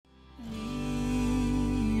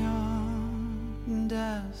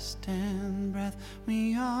dust and breath.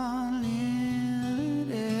 We are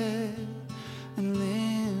limited and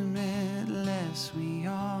limitless. We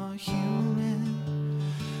are human,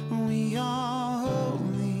 we are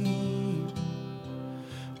holy.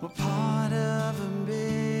 We're part of a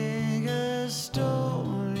bigger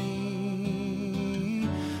story.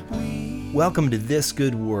 Welcome to This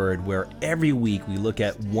Good Word, where every week we look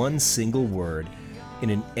at one single word in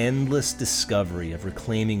an endless discovery of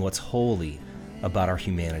reclaiming what's holy about our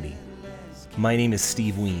humanity. My name is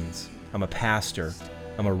Steve Wiens. I'm a pastor,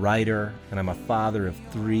 I'm a writer, and I'm a father of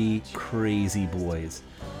 3 crazy boys.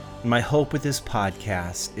 And my hope with this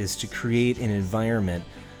podcast is to create an environment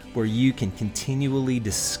where you can continually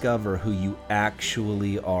discover who you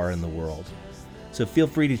actually are in the world. So feel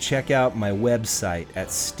free to check out my website at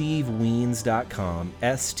stevewiens.com,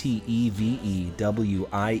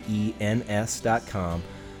 STEVEWIENS.com,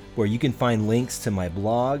 where you can find links to my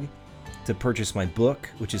blog, to purchase my book,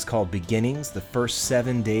 which is called Beginnings, the First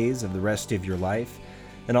 7 Days of the Rest of Your Life,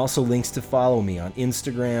 and also links to follow me on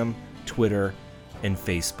Instagram, Twitter, and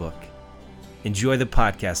Facebook. Enjoy the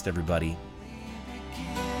podcast, everybody.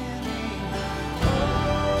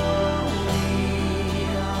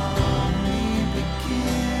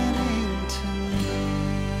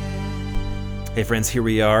 Hey friends, here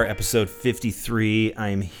we are, episode 53.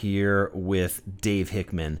 I'm here with Dave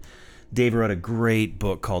Hickman. Dave wrote a great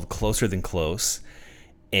book called Closer Than Close,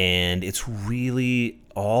 and it's really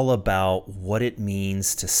all about what it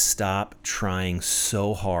means to stop trying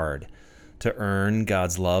so hard to earn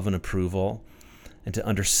God's love and approval, and to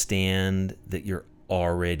understand that you're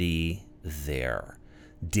already there.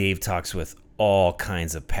 Dave talks with all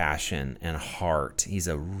kinds of passion and heart. He's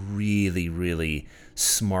a really, really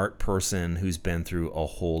smart person who's been through a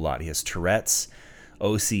whole lot. He has Tourette's,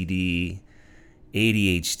 OCD,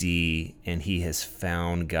 ADHD, and he has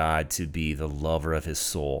found God to be the lover of his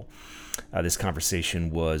soul. This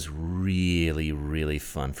conversation was really, really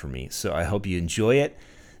fun for me. So I hope you enjoy it.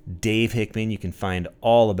 Dave Hickman, you can find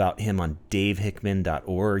all about him on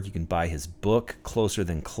davehickman.org. You can buy his book, Closer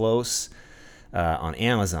Than Close, on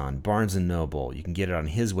Amazon, Barnes & Noble. You can get it on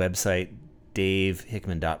his website,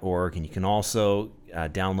 davehickman.org, and you can also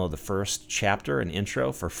download the first chapter and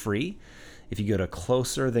intro for free if you go to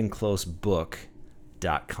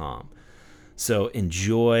closerthanclosebook.com. So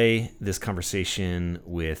enjoy this conversation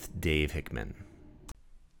with Dave Hickman.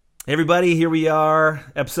 Hey everybody, here we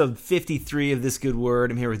are, episode 53 of This Good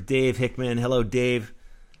Word. I'm here with Dave Hickman. Hello, Dave.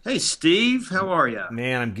 Hey, Steve. How are you?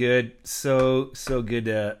 Man, I'm good. So good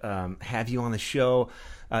to have you on the show.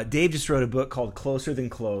 Dave just wrote a book called Closer Than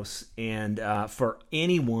Close, and for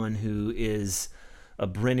anyone who is a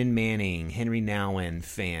Brennan Manning, Henry Nouwen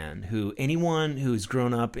fan, anyone who's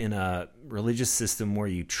grown up in a religious system where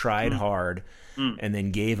you tried hard and then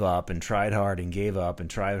gave up and tried hard and gave up and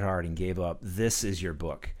tried hard and gave up, this is your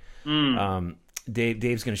book.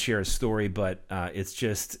 Dave's going to share a story, but it's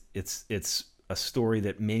a story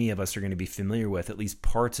that many of us are going to be familiar with, at least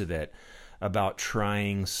parts of it, about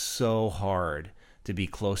trying so hard to be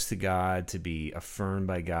close to God, to be affirmed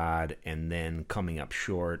by God, and then coming up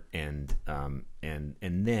short, and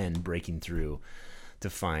then breaking through to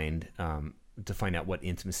find out what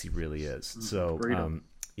intimacy really is. So,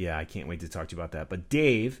 I can't wait to talk to you about that. But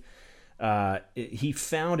Dave, he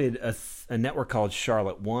founded a network called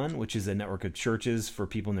Charlotte One, which is a network of churches for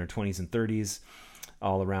people in their 20s and 30s.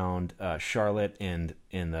 All around Charlotte and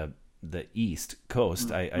in the East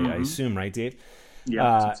Coast, I assume, right, Dave?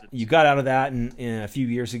 Yeah. You got out of that in a few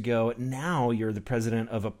years ago. Now you're the president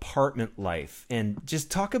of Apartment Life, and just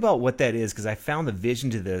talk about what that is, because I found the vision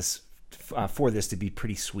to this for this to be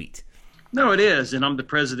pretty sweet. No, it is, and I'm the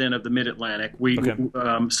president of the Mid-Atlantic.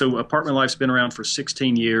 So Apartment Life's been around for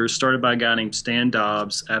 16 years. Started by a guy named Stan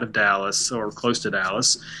Dobbs out of Dallas, or close to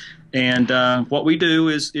Dallas. And what we do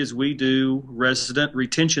is we do resident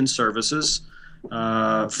retention services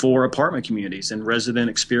for apartment communities and resident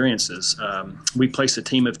experiences. We place a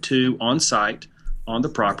team of 2 on site on the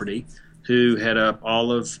property who head up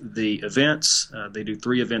all of the events. They do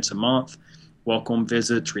 3 events a month, welcome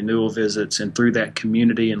visits, renewal visits, and through that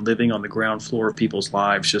community and living on the ground floor of people's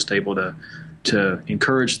lives, just able to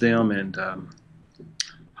encourage them and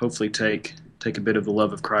hopefully take a bit of the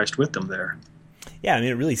love of Christ with them there. Yeah, I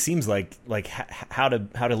mean, it really seems like how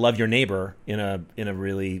to love your neighbor in a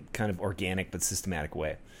really kind of organic but systematic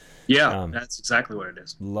way. Yeah, that's exactly what it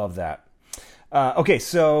is. Love that. Okay,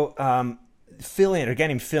 so a guy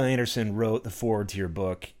named Phil Anderson wrote the foreword to your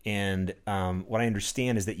book, and what I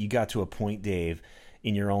understand is that you got to a point, Dave,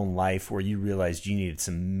 in your own life where you realized you needed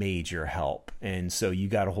some major help, and so you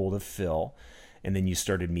got a hold of Phil, and then you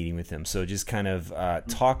started meeting with him. So just kind of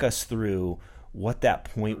talk us through what that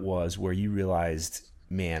point was where you realized,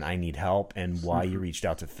 man, I need help, and why you reached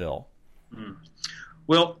out to Phil.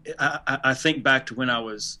 Well, I think back to when I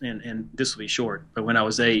was, and this will be short, but when I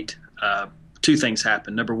was 8, two things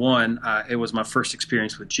happened. Number one, it was my first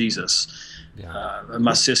experience with Jesus. Yeah.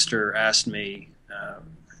 My sister asked me,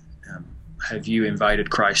 have you invited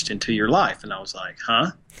Christ into your life? And I was like, huh?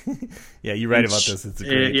 Yeah, you write about this. It's a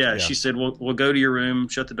great, yeah, she said, well, go to your room,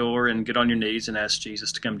 shut the door, and get on your knees and ask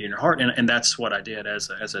Jesus to come into your heart. And that's what I did as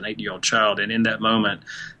an 8-year-old child. And in that moment,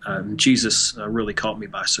 Jesus really caught me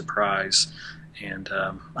by surprise. And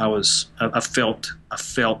I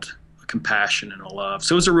felt compassion and a love.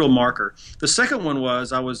 So it was a real marker. The second one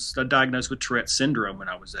was I was diagnosed with Tourette syndrome when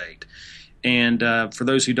I was 8. And for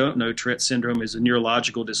those who don't know, Tourette syndrome is a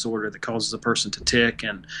neurological disorder that causes a person to tic,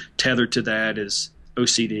 and tethered to that is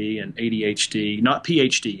OCD and ADHD, not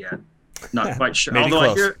PhD yet, not quite sure.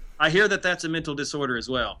 Although I hear that that's a mental disorder as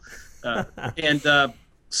well.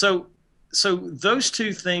 So those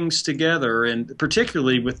two things together, and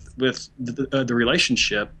particularly with the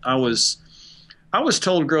relationship, I was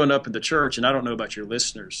told growing up in the church, and I don't know about your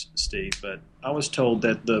listeners, Steve, but I was told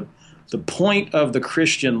that the point of the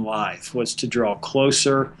Christian life was to draw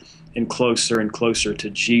closer and closer and closer to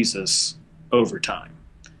Jesus over time.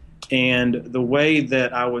 And the way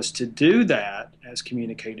that I was to do that, as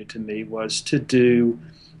communicated to me, was to do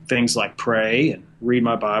things like pray and read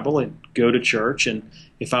my Bible and go to church. And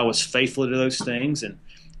if I was faithful to those things and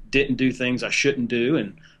didn't do things I shouldn't do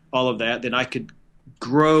and all of that, then I could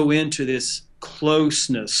grow into this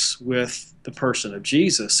closeness with the person of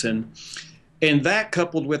Jesus. And that,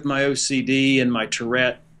 coupled with my OCD and my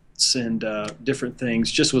Tourette's and different things,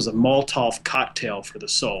 just was a Molotov cocktail for the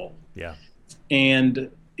soul. Yeah. And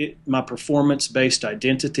my performance-based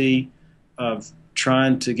identity of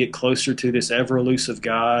trying to get closer to this ever-elusive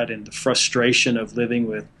God, and the frustration of living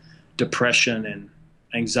with depression and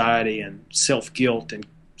anxiety and self-guilt and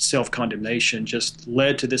self-condemnation, just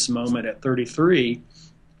led to this moment at 33,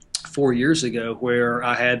 4 years ago, where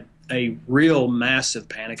I had a real massive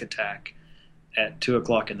panic attack at 2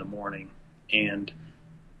 o'clock in the morning. And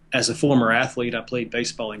as a former athlete, I played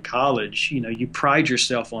baseball in college. You pride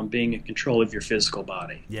yourself on being in control of your physical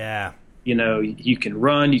body. Yeah. You can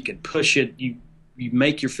run, you can push it, you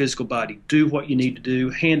make your physical body do what you need to do,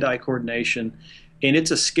 hand-eye coordination. And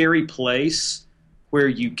it's a scary place where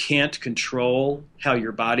you can't control how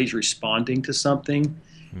your body's responding to something.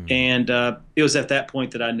 And it was at that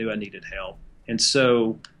point that I knew I needed help. And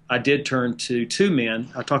so I did turn to two men.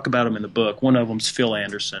 I talk about them in the book. One of them's Phil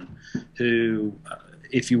Anderson, who,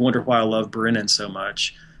 if you wonder why I love Brennan so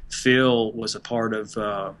much, Phil was a part of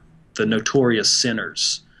the Notorious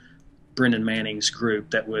Sinners, Brennan Manning's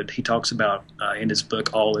group he talks about in his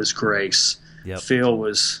book, All Is Grace. Yep. Phil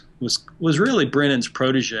was really Brennan's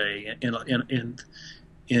protege in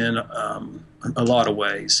a lot of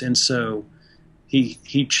ways. And so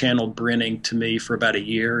he channeled Brennan to me for about a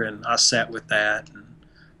year, and I sat with that. And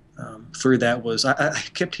through that I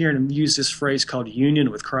kept hearing him use this phrase called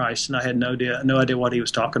union with Christ, and I had no idea what he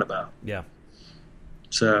was talking about. Yeah.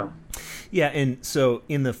 So. Yeah, and so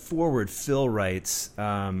in the foreword, Phil writes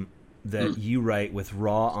that you write with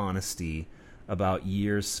raw honesty about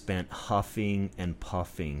years spent huffing and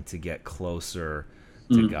puffing to get closer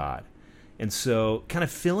to God. And so kind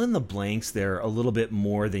of fill in the blanks there a little bit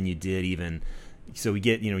more than you did even. So we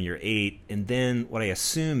get, you're 8, and then what I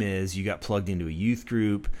assume is you got plugged into a youth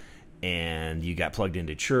group, and you got plugged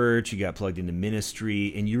into church, you got plugged into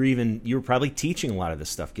ministry, and you were probably teaching a lot of this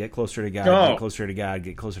stuff. Get closer to God, get closer to God,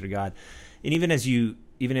 get closer to God. And even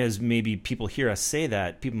as maybe people hear us say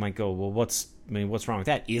that, people might go, well, what's wrong with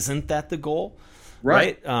that? Isn't that the goal?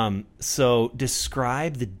 Right? So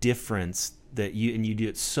describe the difference that you do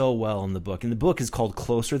it so well in the book. And the book is called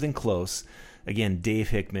Closer Than Close. Again, Dave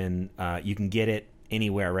Hickman. You can get it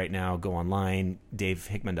anywhere right now. Go online,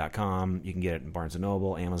 davehickman.com. You can get it in Barnes &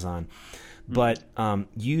 Noble, Amazon. But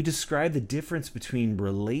you describe the difference between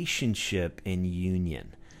relationship and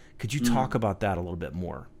union. Could you talk about that a little bit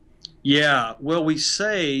more? Yeah. Well, we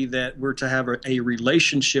say that we're to have a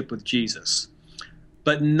relationship with Jesus,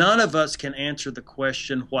 but none of us can answer the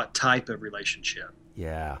question, what type of relationship?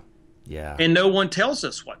 Yeah. Yeah. And no one tells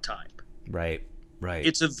us what type. Right. Right.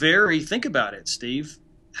 It's think about it, Steve.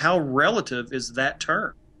 How relative is that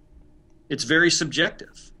term? It's very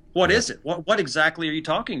subjective. What is it? What exactly are you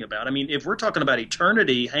talking about? I mean, if we're talking about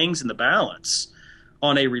eternity hangs in the balance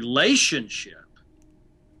on a relationship,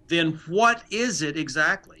 then what is it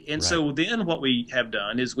exactly? And so then what we have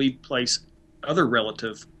done is we place other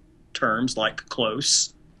relative terms like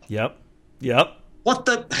close. Yep. What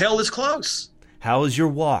the hell is close? How is your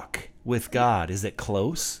walk with God? Is it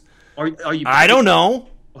close? Are you? I don't know.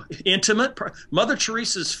 Intimate. Mother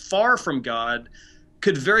Teresa's far from God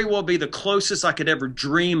could very well be the closest I could ever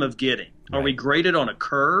dream of getting. Are we graded on a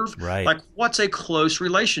curve? Right. Like, what's a close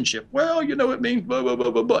relationship? Well, it means blah, blah, blah,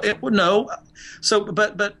 blah, blah. Well, no. So,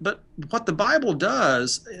 but what the Bible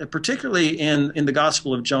does, particularly in the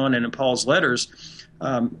Gospel of John and in Paul's letters,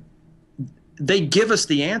 they give us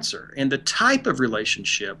the answer. And the type of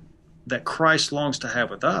relationship that Christ longs to have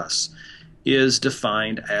with us is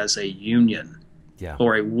defined as a union. Yeah.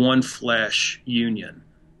 Or a one flesh union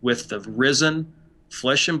with the risen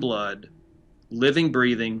flesh and blood, living,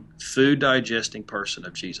 breathing, food digesting person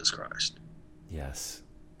of Jesus Christ. Yes.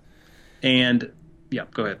 And yeah,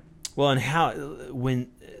 go ahead. Well, and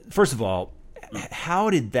first of all, how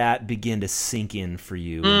did that begin to sink in for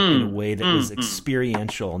you in a way that was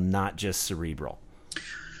experiential, not just cerebral?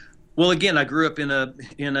 Well, again, I grew up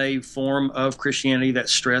in a form of Christianity that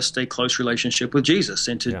stressed a close relationship with Jesus,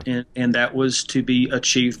 and that was to be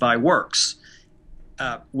achieved by works,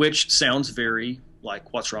 which sounds very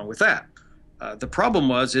like, what's wrong with that? The problem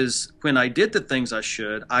is when I did the things I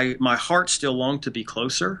should, my heart still longed to be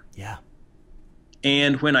closer. Yeah.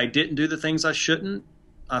 And when I didn't do the things I shouldn't,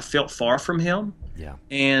 I felt far from him. Yeah.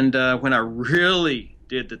 And when I really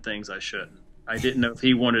did the things I shouldn't, I didn't know if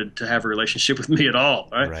he wanted to have a relationship with me at all.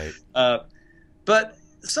 Right. But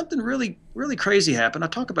something really, really crazy happened. I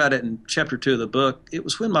talk about it in chapter 2 of the book. It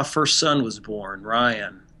was when my first son was born,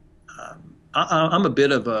 Ryan. I'm a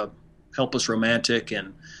bit of a helpless romantic,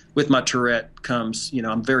 and with my Tourette comes,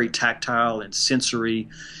 I'm very tactile and sensory.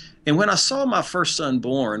 And when I saw my first son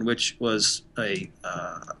born, which was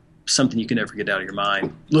something you can never get out of your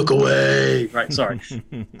mind, look away, right? Sorry.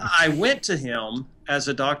 I went to him as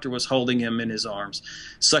a doctor was holding him in his arms,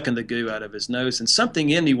 sucking the goo out of his nose, and something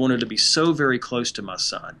in me wanted to be so very close to my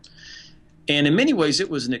son. And in many ways, it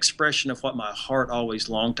was an expression of what my heart always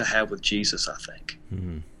longed to have with Jesus, I think.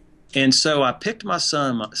 Mm-hmm. And so I picked my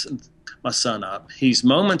son up. He's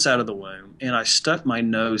moments out of the womb, and I stuck my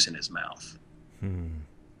nose in his mouth.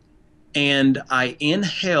 And I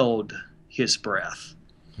inhaled his breath.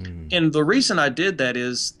 And the reason I did that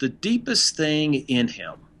is the deepest thing in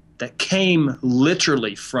him that came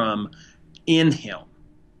literally from in him,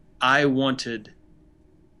 I wanted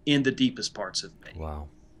in the deepest parts of me. Wow.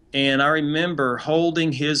 And I remember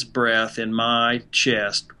holding his breath in my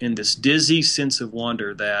chest in this dizzy sense of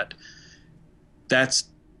wonder that's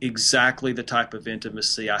exactly the type of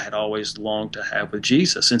intimacy I had always longed to have with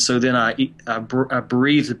Jesus. And so then I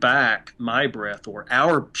breathed back my breath, or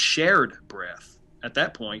our shared breath at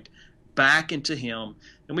that point, back into him.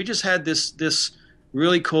 And we just had this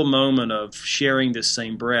really cool moment of sharing this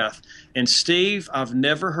same breath. And Steve, I've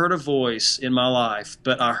never heard a voice in my life,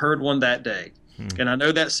 but I heard one that day. And I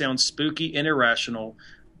know that sounds spooky and irrational,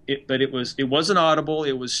 but it wasn't audible.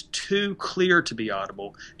 It was too clear to be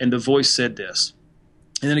audible. And the voice said this.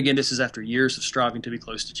 And then again, this is after years of striving to be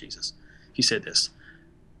close to Jesus. He said this: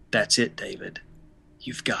 "That's it, David.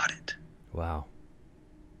 You've got it." Wow.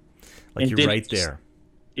 Like, and you're right there.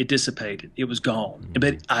 It dissipated. It was gone.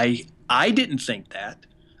 But I didn't think that.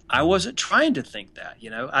 I wasn't trying to think that.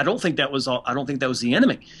 I don't think that was the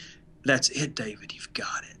enemy. That's it, David. You've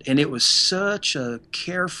got it. And it was such a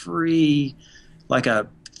carefree, like a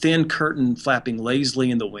thin curtain flapping lazily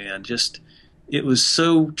in the wind. It was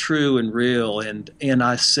so true and real. And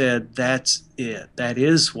I said, that's it. That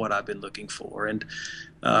is what I've been looking for. And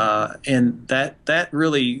that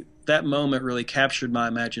moment really captured my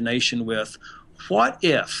imagination with, what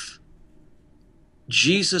if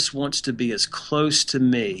Jesus wants to be as close to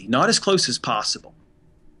me, not as close as possible,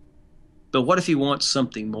 but what if he wants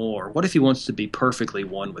something more? What if he wants to be perfectly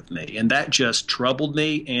one with me? And that just troubled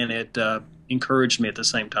me, and it encouraged me at the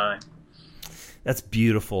same time. That's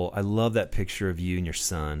beautiful. I love that picture of you and your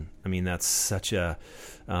son. I mean, that's such a,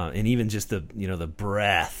 and even just the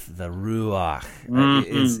breath, the ruach,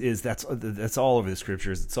 that's all over the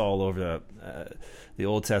scriptures. It's all over the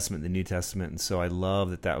Old Testament, the New Testament, and so I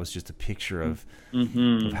love that was just a picture of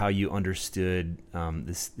how you understood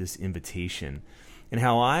this invitation. And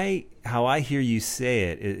how I hear you say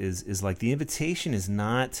it is like, the invitation is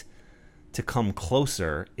not to come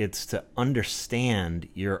closer, it's to understand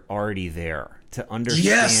you're already there. To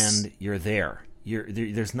understand you're there.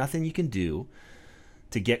 There's nothing you can do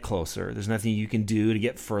to get closer. There's nothing you can do to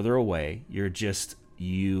get further away.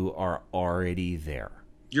 You are already there.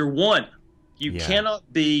 You're one. You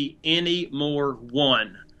cannot be any more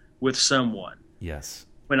one with someone. Yes.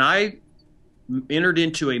 When I entered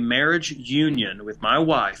into a marriage union with my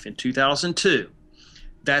wife in 2002,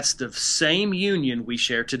 that's the same union we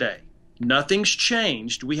share today. Nothing's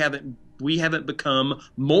changed. We haven't we haven't become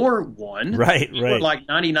more one. Right. We're like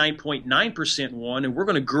 99.9% one, and we're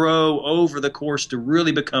going to grow over the course to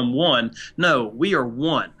really become one. No, we are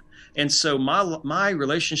one. And so my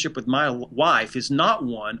relationship with my wife is not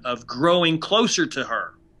one of growing closer to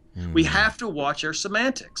her. We have to watch our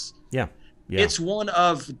semantics. Yeah. It's one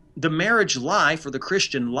of the marriage life, or the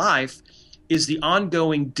Christian life, is the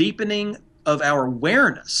ongoing deepening of our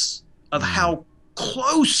awareness of how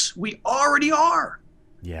close we already are.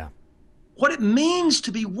 Yeah. What it means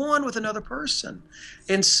to be one with another person.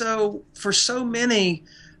 And so for so many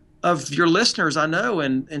of your listeners, I know,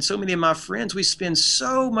 and so many of my friends, we spend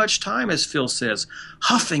so much time, as Phil says,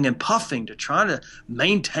 huffing and puffing to try to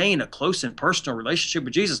maintain a close and personal relationship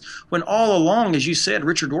with Jesus, when all along, as you said,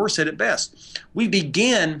 Richard Rohr said it best, we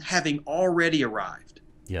begin having already arrived.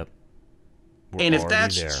 Yep. And if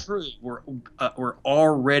that's true, we're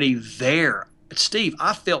already there. Steve,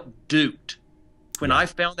 I felt duped. When I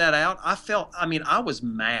found that out, I was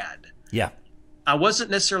mad. Yeah. I wasn't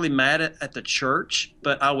necessarily mad at the church,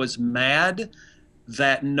 but I was mad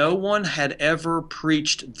that no one had ever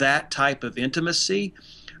preached that type of intimacy.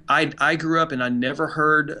 I grew up and I never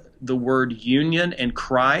heard the word union and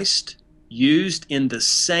Christ used in the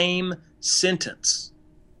same sentence.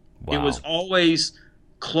 Wow. It was always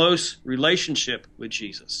close relationship with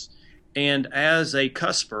Jesus. And as a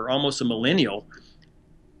cusper, almost a millennial,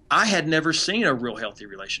 I had never seen a real healthy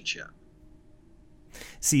relationship.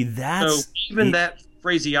 See, that's... So even that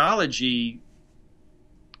phraseology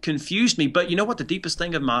confused me. But you know what the deepest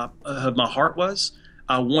thing of my heart was?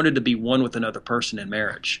 I wanted to be one with another person in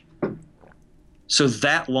marriage. So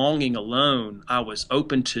that longing alone I was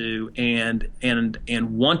open to and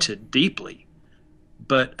wanted deeply.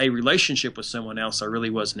 But a relationship with someone else I really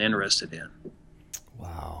wasn't interested in.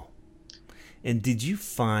 Wow. And did you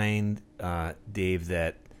find, Dave,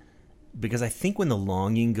 that... Because I think when the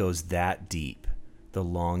longing goes that deep, the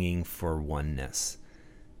longing for oneness,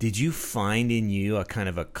 did you find in you a kind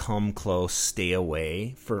of a come close, stay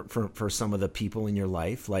away for some of the people in your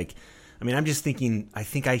life? Like, I mean, I'm just thinking, I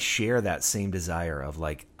think I share that same desire of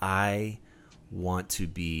like, I want to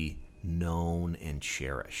be known and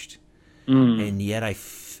cherished. And yet I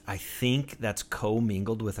think that's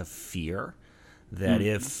commingled with a fear that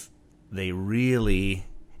if they really...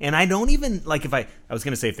 And I don't even, like, I was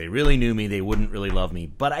going to say if they really knew me, they wouldn't really love me.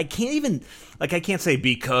 But I can't even, like, I can't say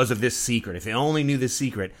because of this secret. If they only knew this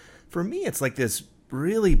secret. For me, it's like this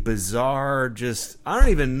really bizarre, just, I don't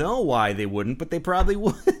even know why they wouldn't, but they probably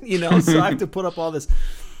would, So I have to put up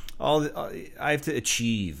I have to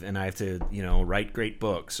achieve, and I have to, write great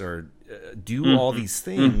books or do all these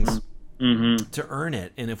things to earn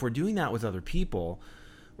it. And if we're doing that with other people,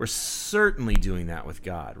 we're certainly doing that with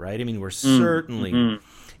God, right? I mean, we're certainly...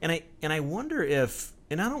 And I wonder if,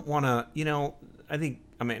 and I don't want to,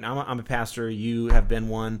 I'm a pastor. You have been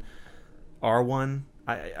one, are one.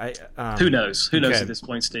 Who knows? Who knows at this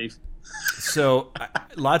point, Steve? So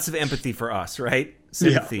lots of empathy for us, right?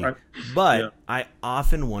 Sympathy. Yeah, right. But I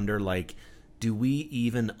often wonder, like, do we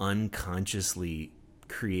even unconsciously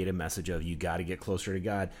create a message of you got to get closer to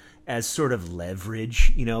God as sort of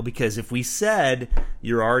leverage, because if we said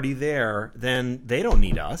you're already there, then they don't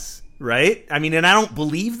need us. Right? I mean, and I don't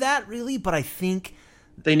believe that really, but I think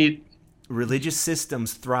they need religious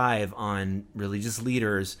systems thrive on religious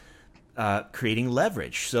leaders creating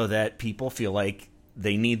leverage so that people feel like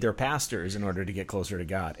they need their pastors in order to get closer to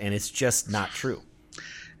God. And it's just not true.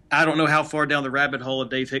 I don't know how far down the rabbit hole of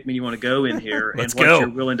Dave Hickman you want to go in here and go. what you're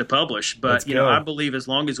willing to publish. But, I believe as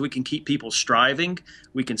long as we can keep people striving,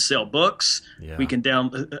 we can sell books, we can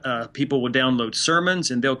people will download sermons,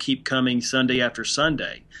 and they'll keep coming Sunday after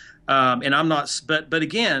Sunday. And I'm not, but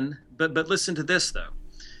listen to this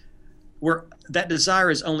though. That desire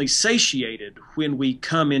is only satiated when we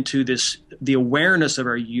come into the awareness of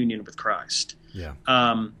our union with Christ. Yeah.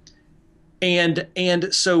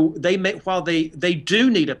 And so while they do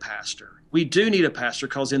need a pastor. We do need a pastor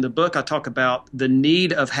because in the book I talk about the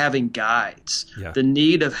need of having guides, the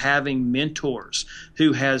need of having mentors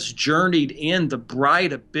who has journeyed in the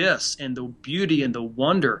bright abyss and the beauty and the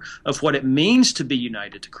wonder of what it means to be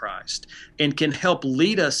united to Christ and can help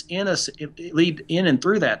lead in and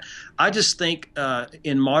through that. I just think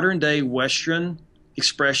in modern day Western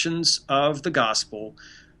expressions of the gospel,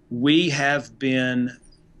 we have been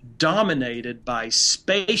dominated by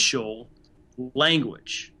spatial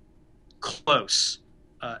language. Close,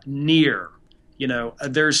 near,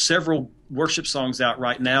 there's several worship songs out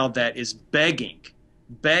right now that is begging,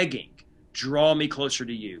 draw me closer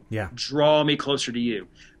to you. Yeah. Draw me closer to you.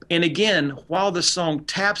 And again, while the song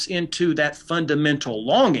taps into that fundamental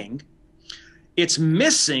longing, it's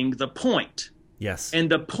missing the point. Yes. And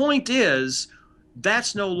the point is,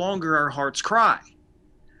 that's no longer our heart's cry.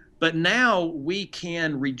 But now we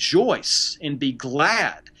can rejoice and be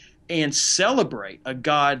glad and celebrate a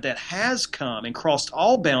God that has come and crossed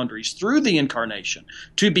all boundaries through the incarnation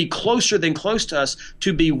to be closer than close to us,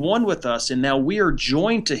 to be one with us, and now we are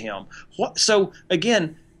joined to him. So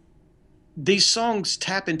again, these songs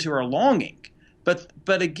tap into our longing.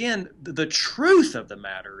 But again, the truth of the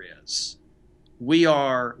matter is we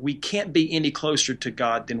can't be any closer to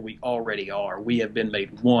God than we already are. We have been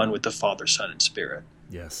made one with the Father, Son, and Spirit.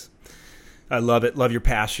 Yes. I love it. Love your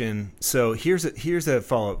passion. So here's a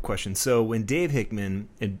follow-up question. So when Dave Hickman,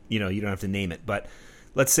 and you don't have to name it, but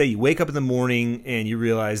let's say you wake up in the morning and you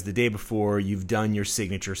realize the day before you've done your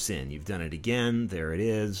signature sin. You've done it again. There it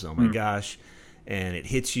is. Oh my gosh. And it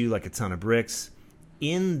hits you like a ton of bricks.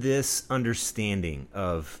 In this understanding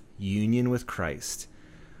of union with Christ,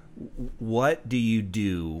 what do you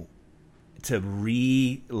do to remember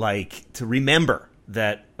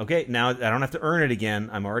that, okay, now I don't have to earn it again.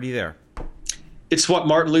 I'm already there. It's what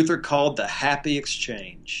Martin Luther called the happy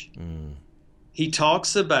exchange. He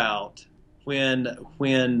talks about when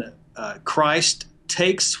Christ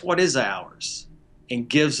takes what is ours and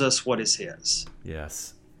gives us what is his.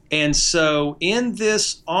 Yes. And so in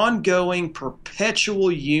this ongoing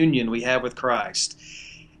perpetual union we have with Christ,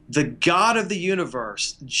 the God of the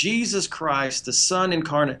universe, Jesus Christ, the Son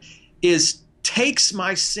incarnate, takes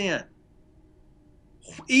my sin.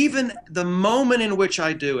 Even the moment in which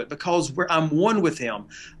I do it, because I'm one with him,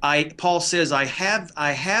 Paul says, I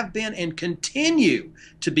have been and continue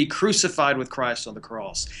to be crucified with Christ on the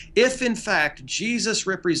cross. If in fact Jesus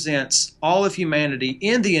represents all of humanity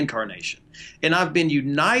in the incarnation, and I've been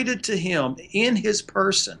united to him in his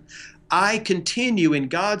person, I continue in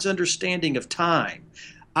God's understanding of time.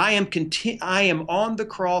 I am on the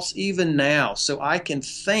cross even now, so I can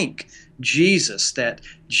thank Jesus that,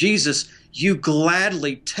 Jesus, you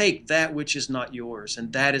gladly take that which is not yours,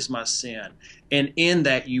 and that is my sin. And in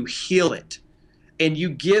that you heal it. And you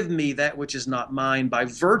give me that which is not mine by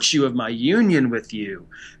virtue of my union with you.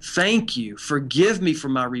 Thank you. Forgive me for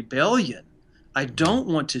my rebellion. I don't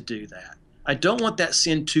want to do that. I don't want that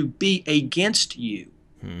sin to be against you.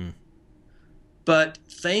 But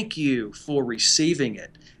thank you for receiving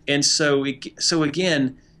it. And so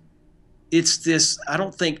again, it's this, I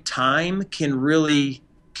don't think time can really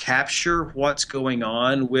capture what's going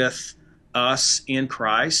on with us in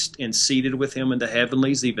Christ and seated with him in the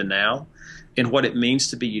heavenlies even now, and what it means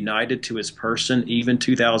to be united to his person even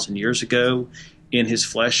 2,000 years ago in his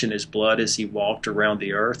flesh and his blood as he walked around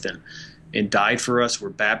the earth and died for us. We're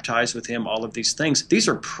baptized with him, all of these things. These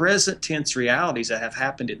are present tense realities that have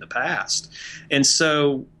happened in the past. And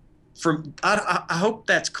so I hope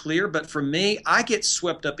that's clear, but for me, I get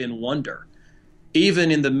swept up in wonder,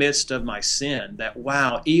 even in the midst of my sin, that,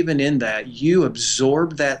 wow, even in that, you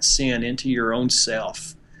absorb that sin into your own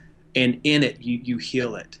self, and in it, you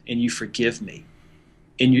heal it, and you forgive me.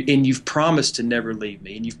 And you've promised to never leave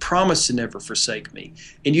me, and you've promised to never forsake me.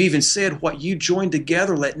 And you even said, what you joined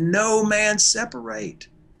together, let no man separate.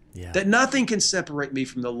 Yeah. That nothing can separate me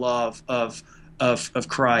from the love of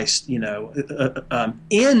Christ,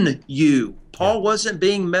 in you. Paul wasn't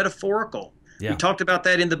being metaphorical. Yeah. We talked about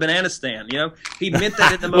that in the banana stand. He meant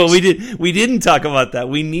that in the most. Well, we didn't talk about that.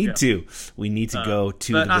 We need to. We need to go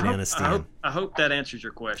to the banana stand. I hope that answers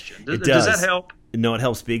your question. Does that help? No, it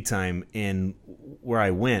helps big time. And where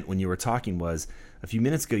I went when you were talking was a few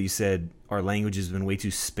minutes ago. You said our language has been way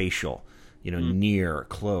too spatial. Near,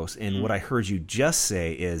 close. And what I heard you just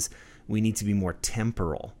say is we need to be more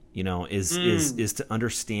temporal. Is to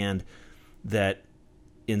understand that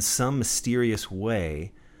in some mysterious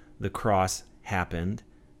way the cross happened,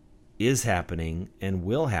 is happening, and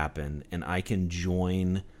will happen, and I can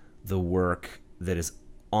join the work that is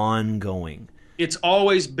ongoing. It's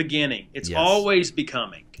always beginning. It's always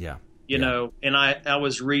becoming. Yeah. And I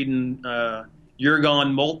was reading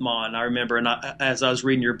Jürgen Moltmann, I remember, and as I was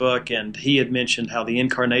reading your book, and he had mentioned how the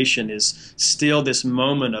incarnation is still this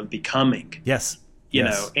moment of becoming. Yes.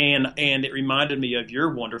 And it reminded me of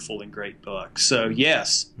your wonderful and great book. So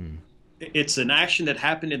yes, it's an action that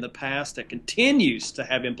happened in the past that continues to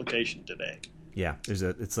have implication today. Yeah,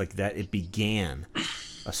 it's like that. It began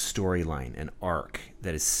a storyline, an arc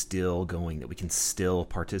that is still going, that we can still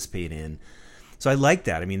participate in. So I like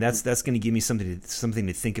that. I mean, that's going to give me something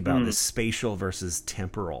to think about, this spatial versus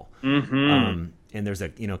temporal. And there's a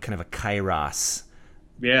kind of a kairos.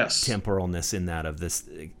 Yes. Temporalness in that, of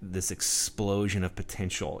this explosion of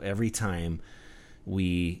potential every time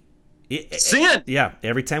we sin. Yeah,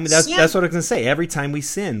 every time that's what I was going to say. Every time we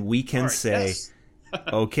sin, we can say,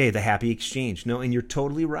 "Okay, the happy exchange." No, and you're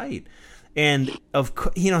totally right. And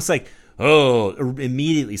it's like, oh,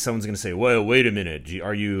 immediately someone's going to say, well, wait a minute.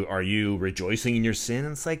 Are you rejoicing in your sin?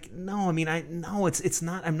 And it's like, no, I mean, it's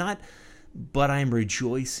not, I'm not, but I'm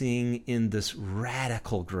rejoicing in this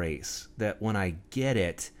radical grace that when I get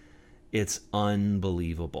it, it's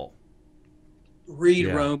unbelievable. Read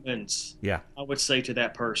Romans. Yeah. I would say to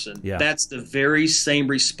that person. Yeah. That's the very same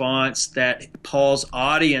response that Paul's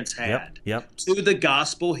audience had to the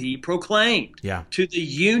gospel he proclaimed, to the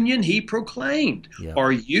union he proclaimed. Yep.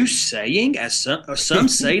 Are you saying, as some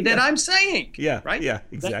say, that I'm saying? Right? Yeah,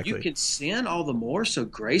 exactly. That you can sin all the more so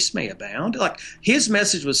grace may abound. Like, his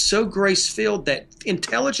message was so grace-filled that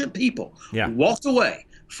intelligent people walked away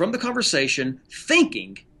from the conversation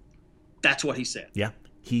thinking that's what he said. Yeah.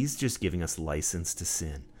 He's just giving us license to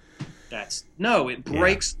sin. It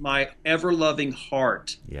breaks my ever-loving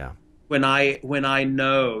heart. Yeah. When I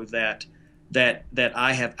know that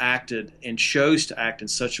I have acted and chose to act in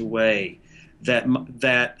such a way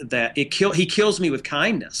that he kills me with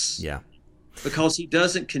kindness. Yeah. Because he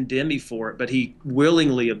doesn't condemn me for it, but he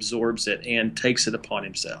willingly absorbs it and takes it upon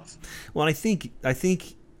himself. Well, I think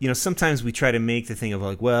sometimes we try to make the thing of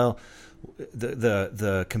like, well,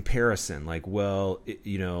 the comparison, like, well,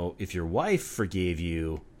 if your wife forgave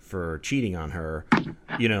you for cheating on her,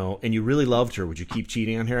 and you really loved her, would you keep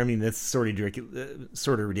cheating on her? I mean, that's sort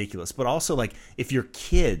of ridiculous. But also, like, if you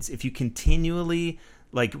continually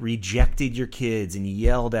like rejected your kids and you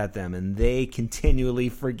yelled at them and they continually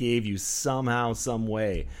forgave you somehow, some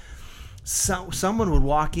way, someone would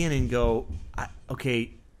walk in and go,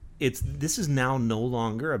 okay, this is now no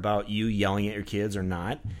longer about you yelling at your kids or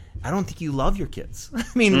not. I don't think you love your kids. I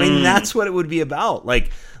mean, that's what it would be about.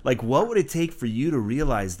 Like what would it take for you to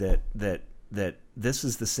realize that this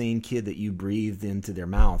is the same kid that you breathed into their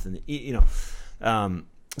mouth? And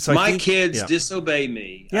so my kids disobey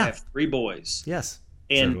me. Yeah. I have 3 boys. Yes.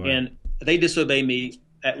 And they disobey me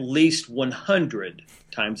at least 100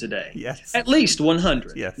 times a day. Yes. At least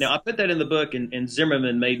 100. Yes. Now, I put that in the book, and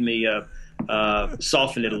Zimmerman made me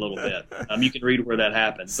soften it a little bit. You can read where that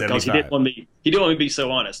happened because 75. he didn't want me to be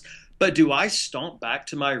so honest. But do I stomp back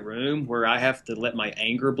to my room where I have to let my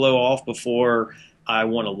anger blow off before I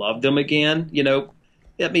want to love them again?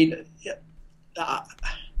 I mean,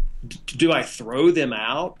 do I throw them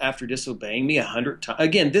out after disobeying me 100 times?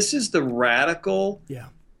 Again, this is the radical,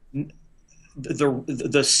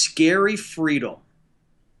 the scary freedom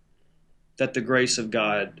that the grace of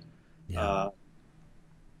God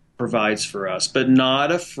provides for us, but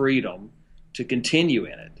not a freedom to continue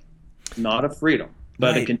in it. Not a freedom,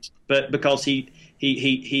 but but because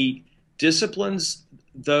he disciplines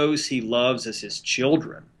those he loves as his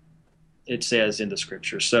children, it says in the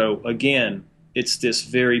scripture. So again, it's this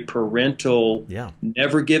very parental,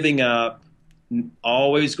 never giving up,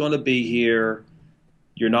 always going to be here.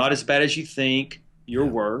 You're not as bad as you think. You're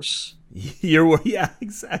worse.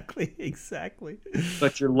 Exactly.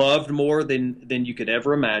 But you're loved more than you could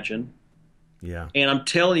ever imagine. Yeah. And I'm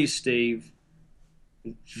telling you, Steve,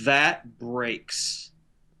 that breaks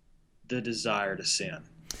the desire to sin.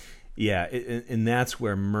 Yeah, and that's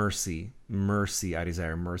where mercy, I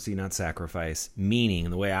desire mercy, not sacrifice. Meaning,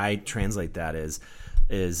 and the way I translate that is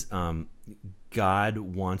God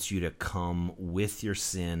wants you to come with your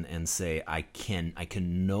sin and say, I can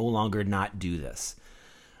no longer not do this.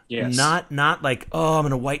 Yes. Not like, oh, I'm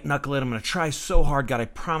going to white knuckle it. I'm going to try so hard. God, I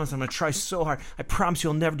promise I'm going to try so hard. I promise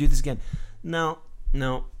you'll never do this again. No.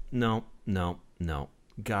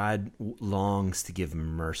 God longs to give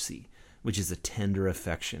mercy, which is a tender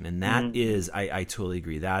affection. And that is, I totally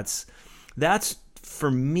agree. That's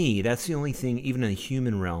for me, that's the only thing, even in the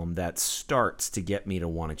human realm, that starts to get me to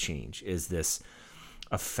want to change, is this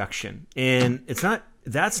affection. And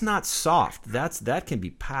that's not soft. That can be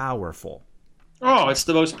powerful. Oh, it's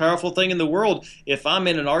the most powerful thing in the world. If I'm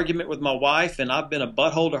in an argument with my wife and I've been a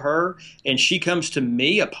butthole to her and she comes to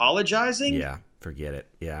me apologizing, yeah, forget it.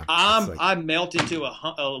 Yeah, I melt into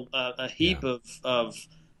a heap of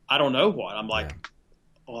I don't know what. I'm like,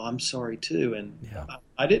 oh, I'm sorry too, and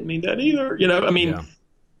I didn't mean that either.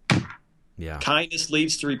 Kindness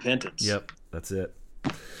leads to repentance. Yep, that's it.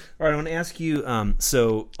 All right, I want to ask you.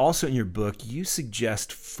 So, also in your book, you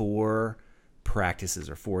suggest 4 practices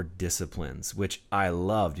or 4 disciplines, which I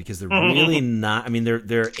love because they're really not. I mean, they're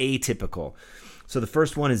atypical. So the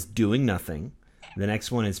first one is doing nothing. The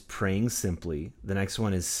next one is praying simply. The next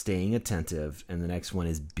one is staying attentive, and the next one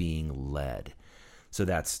is being led. So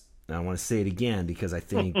I want to say it again because I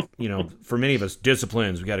think, for many of us,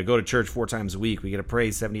 disciplines, we got to go to church 4 times a week. We got to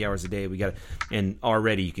pray 70 hours a day. And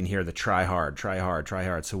already you can hear the try hard.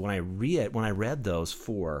 So when I read those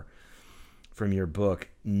 4 from your book,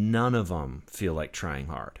 none of them feel like trying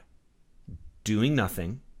hard. doing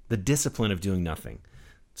nothing, the discipline of doing nothing.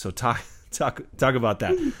 So talk about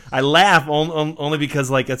that. I laugh only because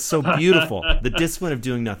like it's so beautiful. The discipline of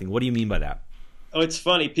doing nothing. What do you mean by that? Oh, it's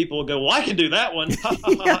funny. People will go, "Well, I can do that one,"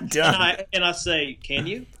 and I say, "Can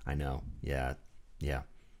you?" I know. Yeah.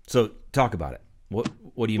 So talk about it.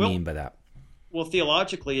 What do you mean by that? Well,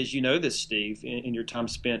 theologically, as you know this, Steve, in your time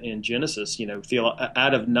spent in Genesis,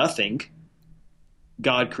 out of nothing,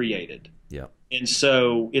 God created. Yeah. And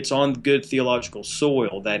so it's on good theological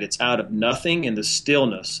soil that it's out of nothing and the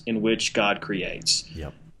stillness in which God creates.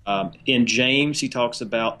 Yep. In James, he talks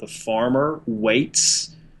about the farmer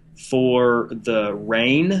waits for the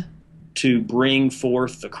rain to bring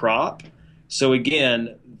forth the crop. So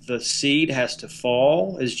again, the seed has to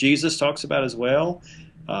fall, as Jesus talks about as well,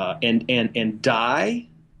 and die,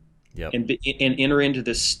 yep. and enter into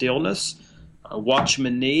this stillness.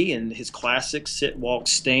 Watchman Nee, in his classic Sit, Walk,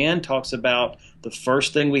 Stand, talks about the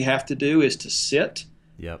first thing we have to do is to sit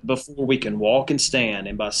before we can walk and stand.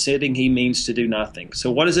 And by sitting, he means to do nothing. So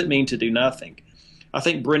what does it mean to do nothing? I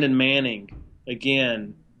think Brendan Manning,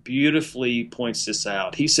 again, beautifully points this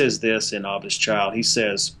out. He says this in Abba's Child. He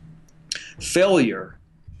says, failure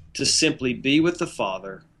to simply be with the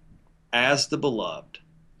Father as the beloved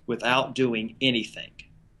without doing anything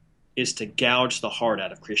is to gouge the heart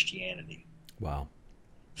out of Christianity. Wow.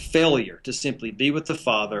 Failure to simply be with the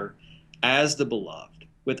Father as the beloved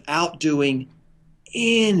without doing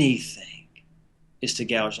anything is to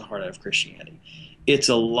gouge the heart out of Christianity. It's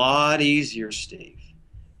a lot easier, Steve,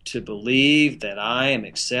 to believe that I am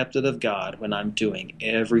accepted of God when I'm doing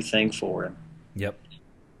everything for Him. Yep.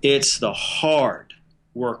 It's the hard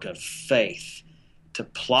work of faith to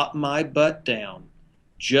plop my butt down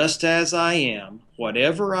just as I am,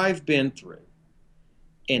 whatever I've been through,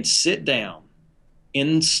 and sit down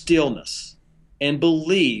in stillness and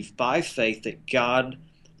believe by faith that God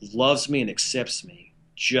loves me and accepts me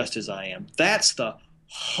just as I am. That's the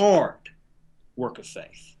hard work of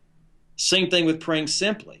faith. Same thing with praying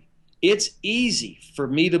simply. It's easy for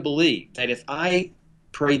me to believe that if I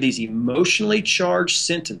pray these emotionally charged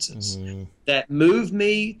sentences that move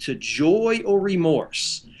me to joy or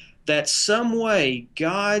remorse, that some way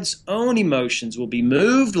God's own emotions will be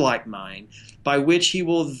moved like mine, by which He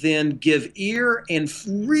will then give ear and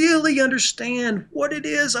really understand what it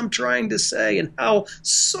is I'm trying to say and how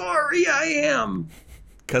sorry I am.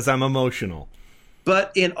 Because I'm emotional.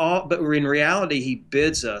 But in reality, He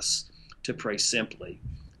bids us to pray simply.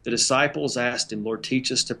 The disciples asked Him, "Lord,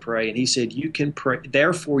 teach us to pray." And He said, "You can pray.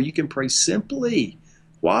 Therefore, you can pray simply."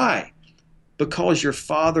 Why? Because your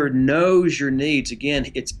Father knows your needs.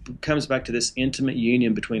 Again, it comes back to this intimate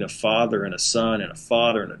union between a father and a son, and a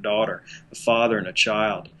father and a daughter, a father and a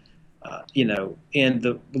child. And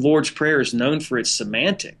the Lord's Prayer is known for its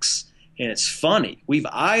semantics, and it's funny. We've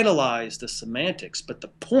idolized the semantics, but the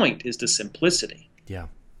point is the simplicity. Yeah.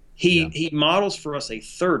 He models for us a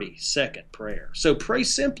 30-second prayer. So pray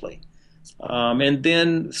simply, and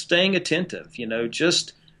then staying attentive.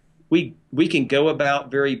 We can go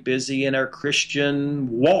about very busy in our Christian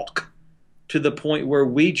walk to the point where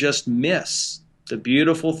we just miss the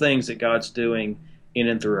beautiful things that God's doing in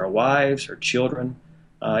and through our wives, our children,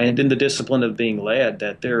 and in the discipline of being led,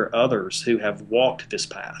 that there are others who have walked this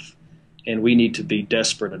path, and we need to be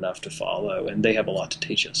desperate enough to follow, and they have a lot to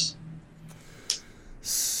teach us.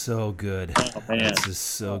 So good. Oh, man. This is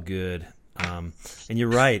so good. And you're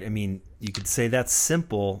right. I mean, you could say that's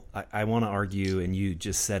simple. I want to argue, and you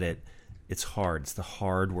just said it, it's hard. It's the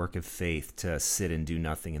hard work of faith to sit and do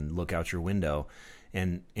nothing and look out your window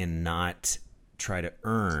and not try to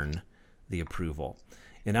earn the approval.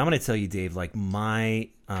 And I'm going to tell you, Dave, like on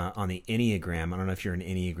the Enneagram, I don't know if you're an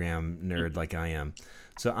Enneagram nerd like I am.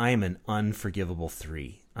 So I am an unforgivable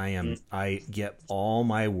 3. I get all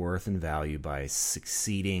my worth and value by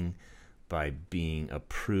succeeding, by being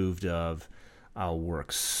approved of. I'll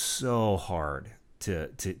work so hard to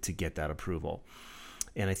get that approval.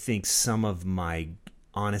 And I think some of my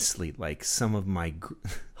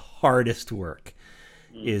hardest work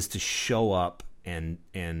is to show up and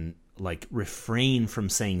like refrain from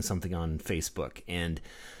saying something on Facebook and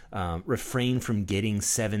refrain from getting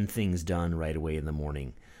 7 things done right away in the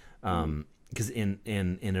morning. Because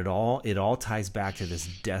it all ties back to this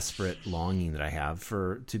desperate longing that I have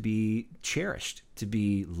to be cherished, to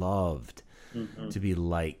be loved, to be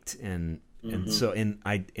liked, and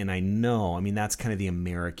I know, I mean, that's kind of the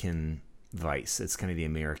American vice. It's kind of the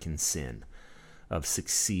American sin of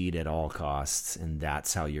succeed at all costs, and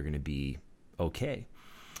that's how you're going to be okay.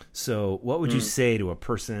 So what would you say to a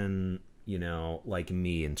person, like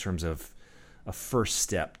me, in terms of a first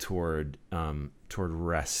step toward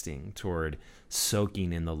resting, toward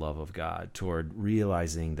soaking in the love of God, toward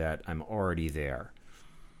realizing that I'm already there.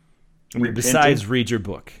 I mean, besides read your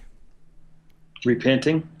book.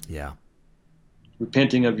 Repenting. Yeah.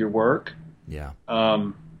 Repenting of your work. Yeah.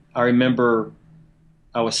 I remember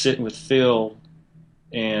I was sitting with Phil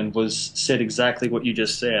and said exactly what you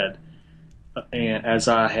just said. And as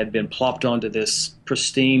I had been plopped onto this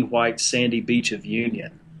pristine white sandy beach of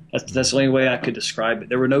Union, that's the only way I could describe it.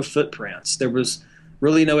 There were no footprints. There was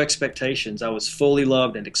really no expectations. I was fully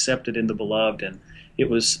loved and accepted in the beloved, and it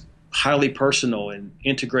was highly personal and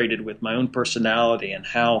integrated with my own personality and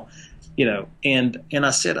how, and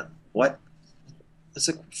I said, what? I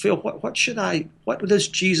said, Phil, what does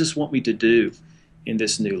Jesus want me to do in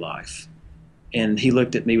this new life? And he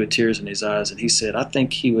looked at me with tears in his eyes, and he said, I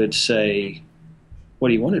think he would say, what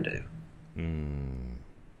do you want to do?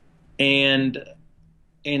 And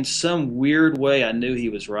in some weird way, I knew he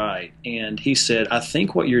was right. And he said, I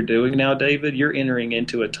think what you're doing now, David, you're entering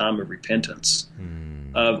into a time of repentance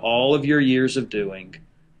of all of your years of doing,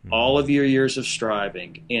 all of your years of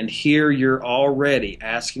striving. And here you're already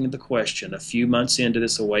asking the question a few months into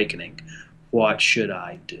this awakening, what should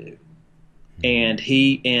I do? And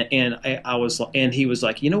he was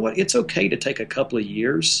like, you know what? It's okay to take a couple of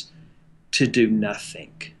years to do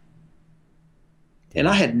nothing. And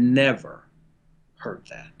I had never heard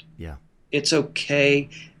that. Yeah. It's okay.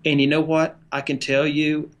 And you know what? I can tell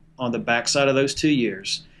you on the backside of those 2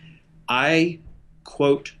 years, I,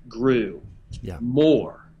 quote, grew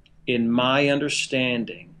more in my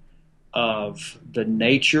understanding of the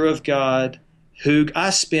nature of God.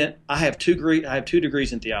 I have 2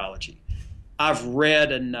 degrees in theology. I've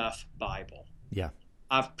read enough Bible. Yeah.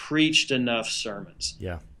 I've preached enough sermons.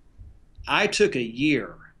 Yeah. I took a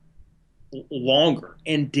year longer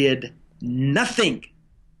and did nothing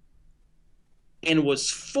and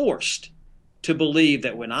was forced to believe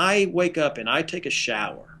that when I wake up and I take a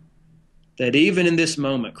shower, that even in this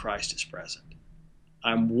moment Christ is present.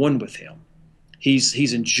 I'm one with him.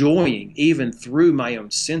 He's enjoying, even through my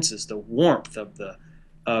own senses, the warmth of the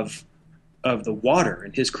water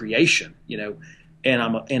and his creation, and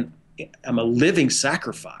I'm a living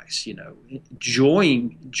sacrifice,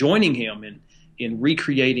 joining him in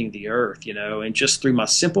recreating the earth, and just through my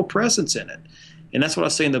simple presence in it. And that's what I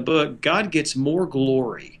say in the book. God gets more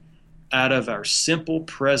glory out of our simple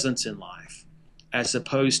presence in life as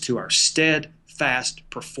opposed to our steadfast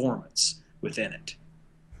performance within it.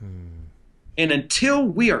 And until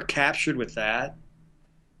we are captured with that,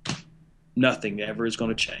 nothing ever is going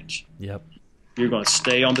to change. Yep. You're going to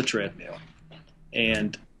stay on the treadmill.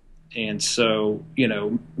 And so,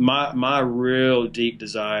 my real deep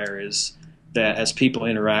desire is that as people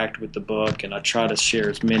interact with the book, and I try to share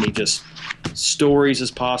as many just stories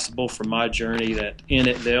as possible from my journey, that in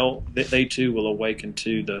it they too will awaken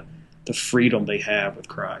to the freedom they have with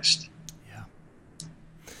Christ. Yeah.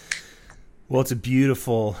 Well, it's a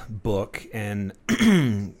beautiful book, and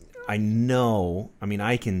I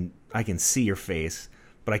can see your face,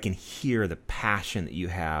 but I can hear the passion that you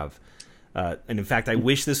have. And in fact, I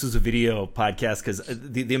wish this was a video podcast, because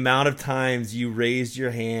the amount of times you raised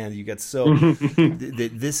your hand, you got so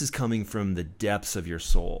this is coming from the depths of your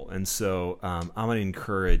soul. And so I'm going to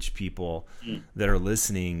encourage people that are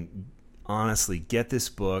listening, honestly, get this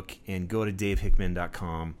book and go to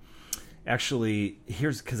davehickman.com. Actually,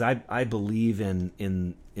 because I believe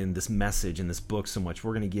in this message, in this book so much.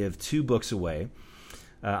 We're going to give 2 books away.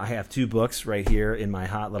 I have 2 books right here in my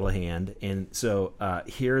hot little hand. And so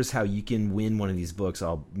here's how you can win one of these books.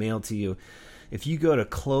 I'll mail to you. If you go to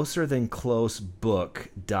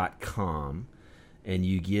closerthanclosebook.com and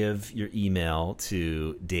you give your email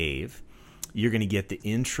to Dave, you're going to get the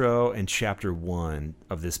intro and chapter 1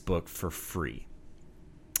 of this book for free.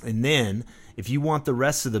 And then if you want the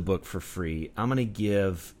rest of the book for free, I'm going to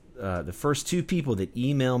give the first 2 people that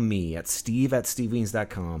email me at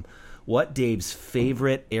steve@steveweens.com what Dave's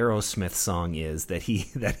favorite Aerosmith song is that he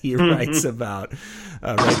writes about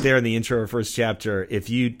right there in the intro or first chapter. If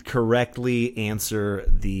you correctly answer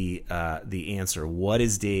the answer, what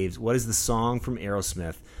is the song from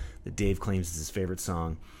Aerosmith that Dave claims is his favorite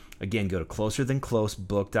song? Again, go to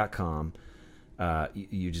closerthanclosebook.com.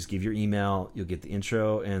 You just give your email, you'll get the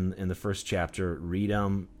intro and the first chapter, read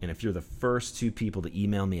them, and if you're the first 2 people to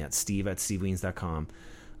email me at steve@steveweens.com,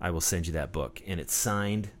 I will send you that book. And it's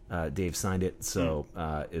signed. Dave signed it, so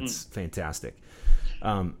it's fantastic.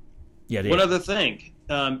 Yeah, Dave. One other thing.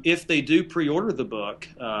 If they do pre-order the book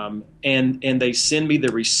and they send me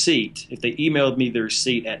the receipt, if they emailed me the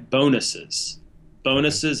receipt at bonuses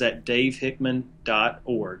at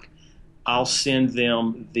davehickman.org, I'll send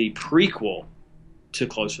them the prequel to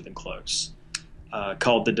Closer Than Close,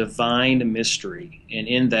 called The Divine Mystery. And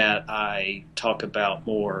in that, I talk about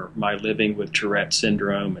more my living with Tourette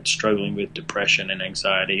syndrome and struggling with depression and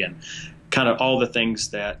anxiety and kind of all the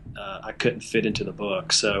things that I couldn't fit into the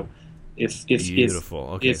book. So if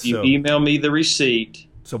you email me the receipt.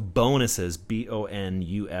 So bonuses,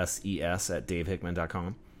 BONUSES at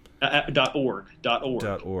davehickman.com. .org.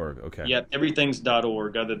 .org, okay. Yeah, everything's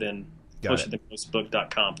 .org other than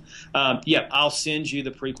closerthanclosebook.com. I'll send you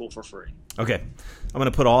the prequel for free. Okay. I'm going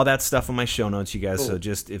to put all that stuff on my show notes, you guys. Cool. So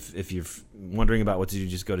just if you're wondering about what to do,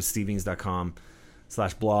 just go to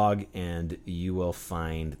stevens.com/blog and you will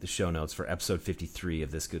find the show notes for episode 53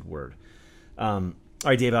 of This Good Word. All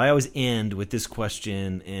right, Dave, I always end with this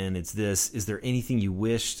question, and it's this: is there anything you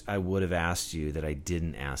wished I would have asked you that I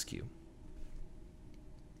didn't ask you?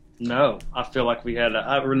 No, I feel like we had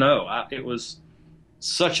it was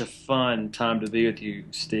such a fun time to be with you,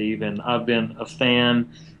 Steve, and I've been a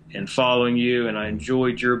fan and following you, and I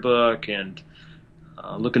enjoyed your book, and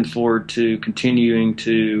looking forward to continuing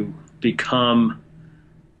to become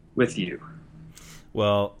with you.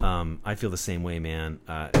 Well, I feel the same way, man.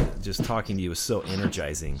 Just talking to you is so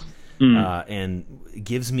energizing, and it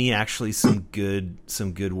gives me actually some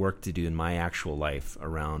good work to do in my actual life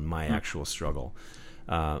around my actual struggle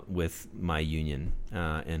with my union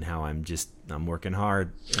and how I'm working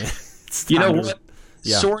hard. You know what?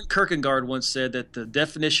 Yeah. Soren Kierkegaard once said that the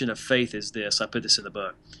definition of faith is this. I put this in the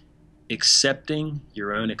book: accepting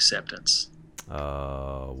your own acceptance.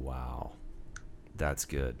 Oh, wow. That's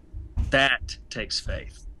good. That takes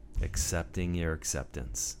faith. Accepting your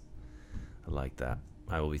acceptance. I like that.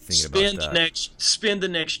 I will be thinking about that. Spend the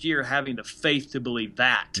next year having the faith to believe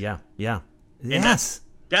that. Yeah. Yes.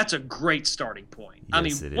 That's a great starting point. Yes, I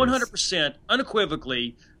mean, 100%,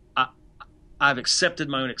 unequivocally, I've accepted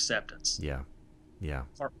my own acceptance. Yeah.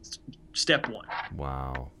 Step one.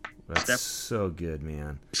 Wow. That's so good,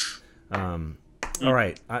 man. All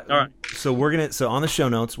right. So so on the show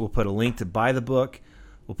notes, we'll put a link to buy the book.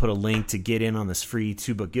 We'll put a link to get in on this free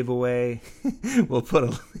 2-book giveaway. We'll put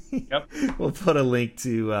a link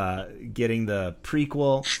to getting the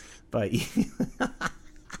prequel by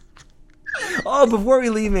Oh, before we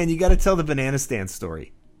leave, man, you got to tell the banana stand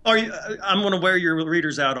story. I'm going to wear your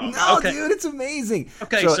readers out on. No, okay. Dude, it's amazing.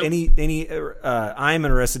 Okay, so I'm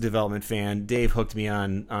an Arrested Development fan. Dave hooked me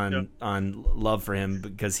on love for him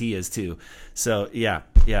because he is too. So yeah,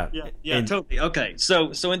 totally. Okay,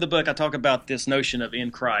 so in the book I talk about this notion of in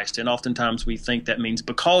Christ, and oftentimes we think that means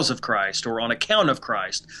because of Christ or on account of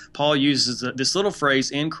Christ. Paul uses this little phrase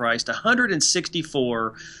in Christ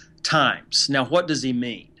 164 times. Now, what does he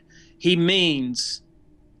mean? He means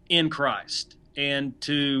in Christ. And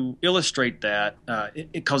to illustrate that,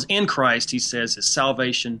 because in Christ, he says, is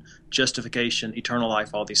salvation, justification, eternal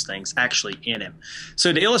life, all these things actually in him.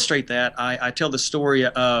 So to illustrate that, I tell the story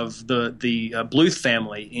of the Bluth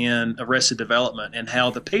family in Arrested Development and how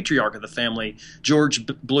the patriarch of the family, George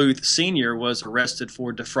Bluth Sr., was arrested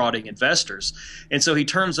for defrauding investors. And so he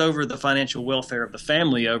turns over the financial welfare of the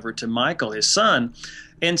family over to Michael, his son.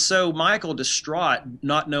 And so Michael, distraught,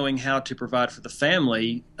 not knowing how to provide for the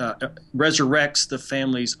family, resurrects the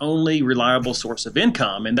family's only reliable source of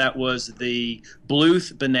income, and that was the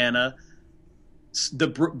Bluth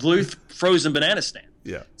Bluth frozen banana stand.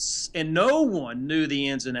 Yeah. And no one knew the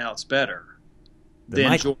ins and outs better than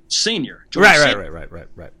Michael. George Sr.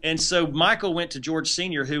 Right. And so Michael went to George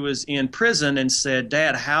Sr., who was in prison, and said,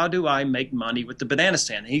 "Dad, how do I make money with the banana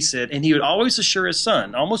stand?" He said, and he would always assure his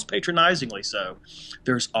son, almost patronizingly so,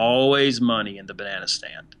 "There's always money in the banana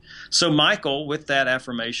stand." So Michael, with that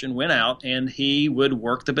affirmation, went out and he would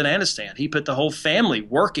work the banana stand. He put the whole family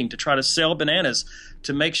working to try to sell bananas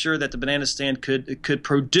to make sure that the banana stand could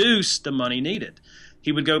produce the money needed.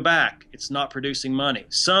 He would go back. It's not producing money.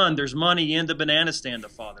 "Son, there's money in the banana stand," the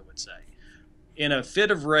father would say. In a fit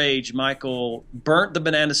of rage, Michael burnt the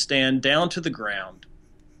banana stand down to the ground,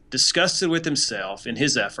 disgusted with himself in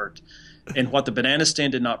his effort and what the banana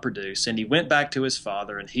stand did not produce. And he went back to his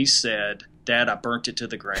father and he said, "Dad, I burnt it to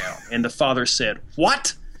the ground." And the father said,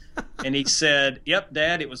 "What?" And he said, "Yep,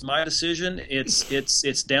 Dad, it was my decision.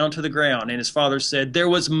 It's down to the ground." And his father said, "There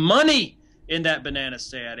was money in that banana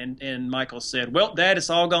stand." And Michael said, "Well, Dad, it's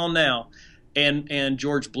all gone now." And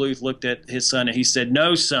George Bluth looked at his son and he said,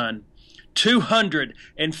 "No, son,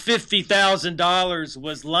 $250,000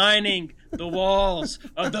 was lining the walls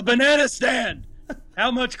of the banana stand.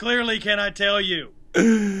 How much clearly can I tell you?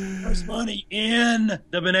 There's money in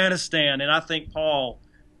the banana stand." And I think Paul,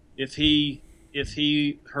 if he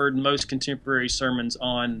heard most contemporary sermons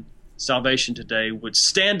on salvation today, would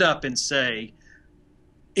stand up and say,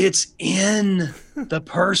 "It's in the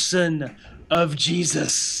person of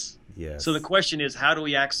Jesus. Yes. So the question is, how do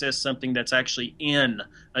we access something that's actually in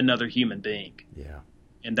another human being? Yeah.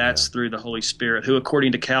 And that's through the Holy Spirit, who,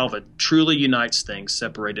 according to Calvin, truly unites things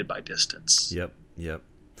separated by distance. Yep.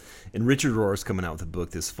 And Richard Rohr's coming out with a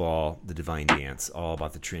book this fall, The Divine Dance, all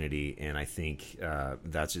about the Trinity, and I think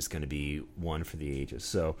that's just going to be one for the ages.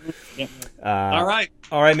 So, all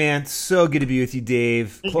right, man. So good to be with you,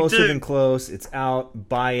 Dave. Closer Than Close. It's out.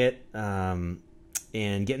 Buy it,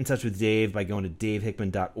 and get in touch with Dave by going to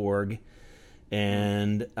davehickman.org.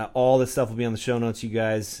 And all this stuff will be on the show notes. You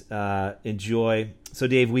guys enjoy. So,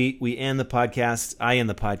 Dave, we end the podcast. I end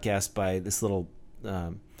the podcast by this little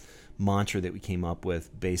mantra that we came up with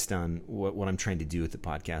based on what I'm trying to do with the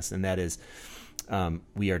podcast, and that is,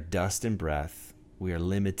 we are dust and breath. We are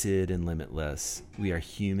limited and limitless. We are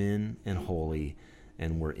human and holy,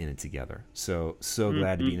 and we're in it together. So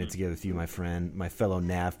glad to be in it together with you, my friend, my fellow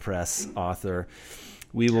Nav Press author.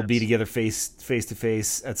 We will be together face to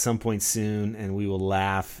face at some point soon, and we will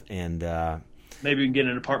laugh and maybe we can get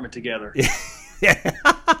an apartment together. Yeah.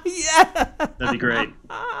 That'd be great.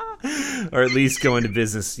 Or at least go into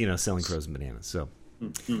business, selling frozen bananas. So, all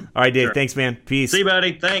right, Dave. Sure. Thanks, man. Peace. See you,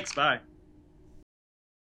 buddy. Thanks. Bye.